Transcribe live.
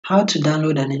how to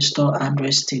download and install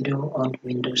Android Studio on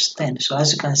Windows 10. So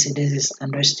as you can see, this is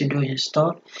Android Studio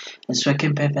installed. It's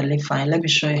working perfectly fine. Let me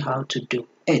show you how to do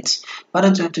it. What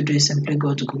you have to do is simply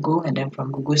go to Google, and then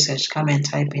from Google search, come and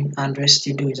type in Android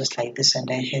Studio just like this, and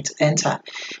then hit enter.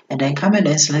 And then come and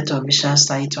then select the official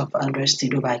site of Android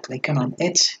Studio by clicking on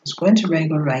it. It's going to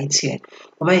bring you right here.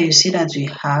 Over here, you see that we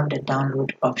have the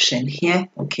download option here.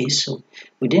 Okay, so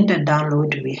within the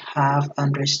download, we have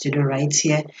Android Studio right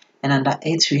here. And under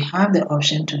it, we have the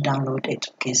option to download it.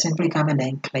 Okay, simply come and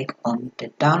then click on the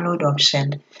download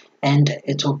option, and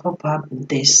it will pop up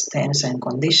these terms and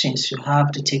conditions. You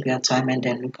have to take your time and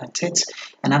then look at it.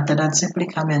 And after that, simply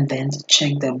come and then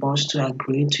check the box to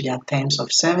agree to their terms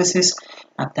of services.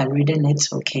 After reading it,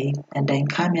 okay, and then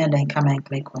come here, then come and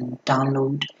click on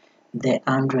download the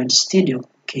Android Studio.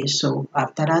 Okay, so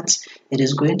after that, it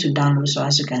is going to download. So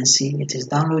as you can see, it is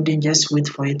downloading. Just wait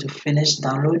for it to finish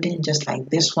downloading, just like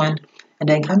this one. And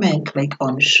then come and click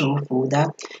on show folder,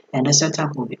 and the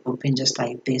setup will be open just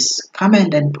like this. Come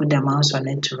and then put the mouse on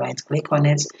it to right click on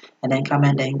it, and then come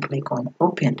and then click on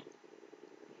open.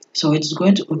 So it's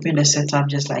going to open the setup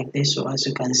just like this. So as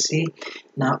you can see,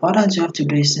 now all that you have to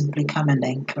do is simply come and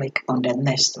then click on the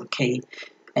next. Okay,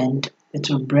 and it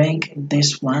will bring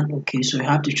this one. Okay, so you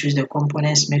have to choose the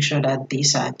components, make sure that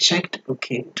these are checked,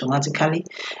 okay, automatically.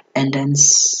 And then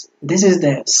this is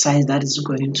the size that is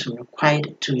going to require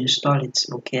to install it.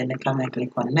 Okay, and then come and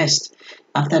click on next.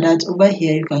 After that, over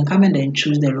here you can come and then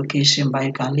choose the location, but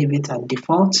you can leave it at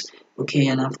default. Okay,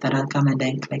 and after that, come and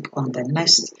then click on the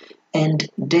next, and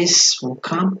this will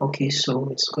come. Okay, so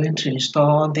it's going to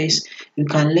install this. You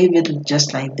can leave it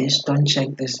just like this, don't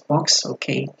check this box.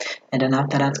 Okay, and then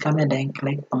after that, come and then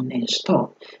click on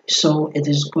install. So it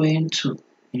is going to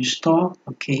install.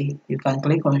 Okay, you can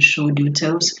click on show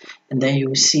details, and then you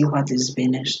will see what is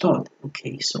being installed.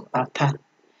 Okay, so after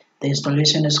the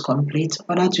installation is complete,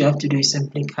 all that you have to do is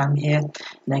simply come here and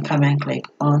then come and click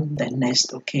on the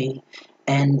next. Okay,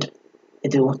 and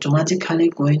it is automatically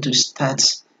going to start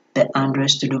the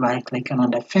Android Studio by clicking on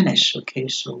the finish. Okay,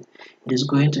 so it is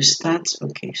going to start.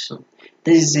 Okay, so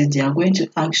this is it. They are going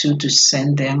to ask you to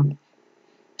send them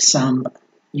some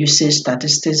usage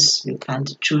statistics. You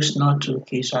can't choose not to.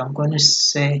 Okay, so I'm going to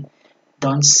say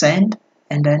don't send,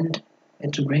 and then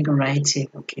it will bring you right here.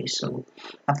 Okay, so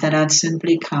after that,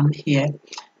 simply come here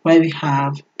where we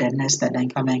have the next, and then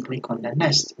come and click on the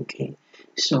next. Okay,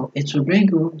 so it will bring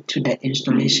you to the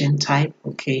installation type.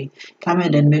 Okay, come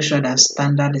and then make sure that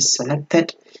standard is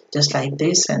selected just like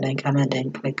this, and then come and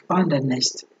then click on the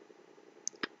next.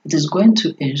 It is going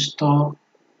to install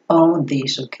all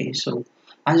these. Okay, so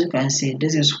as you can see,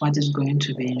 this is what is going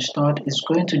to be installed. It's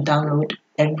going to download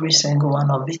every single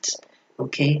one of it.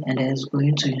 Okay, and then it's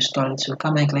going to install it. So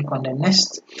come and click on the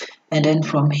next, and then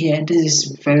from here, this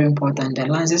is very important, the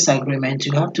license agreement,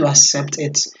 you have to accept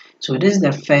it. So this is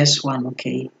the first one.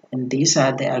 Okay, and these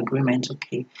are the agreements.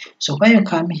 Okay, so when you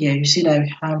come here, you see that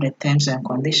we have the terms and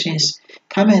conditions.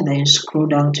 Come and then scroll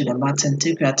down to the button,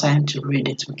 take your time to read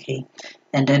it. Okay,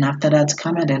 and then after that,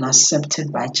 come and then accept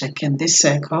it by checking this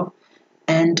circle,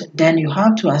 and then you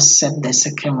have to accept the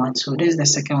second one. So this is the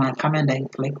second one. Come and then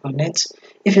click on it.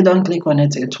 If you don't click on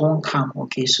it, it won't come.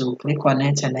 Okay, so click on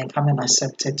it and then come and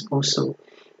accept it also.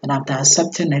 And after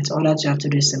accepting it, all that you have to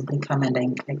do is simply come and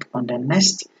then click on the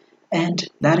next, and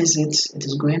that is it. It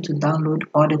is going to download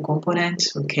all the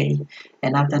components. Okay,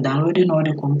 and after downloading all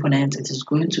the components, it is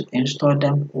going to install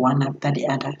them one after the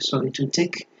other. So it will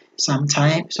take some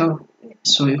time. So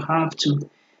you have to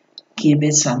give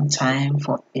it some time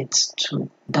for it to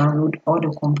download all the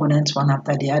components one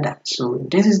after the other. So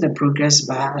this is the progress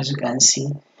bar. As you can see,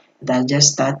 that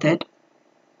just started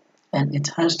and it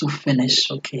has to finish.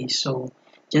 Okay, so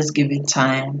just give it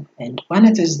time, and when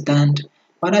it is done,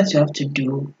 what that you have to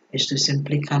do is to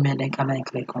simply come in and come and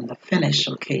click on the finish.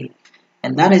 Okay,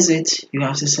 and that is it. You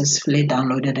have successfully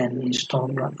downloaded and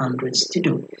installed your Android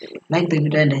Studio. Like the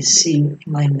video, and I see you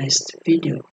in my next video.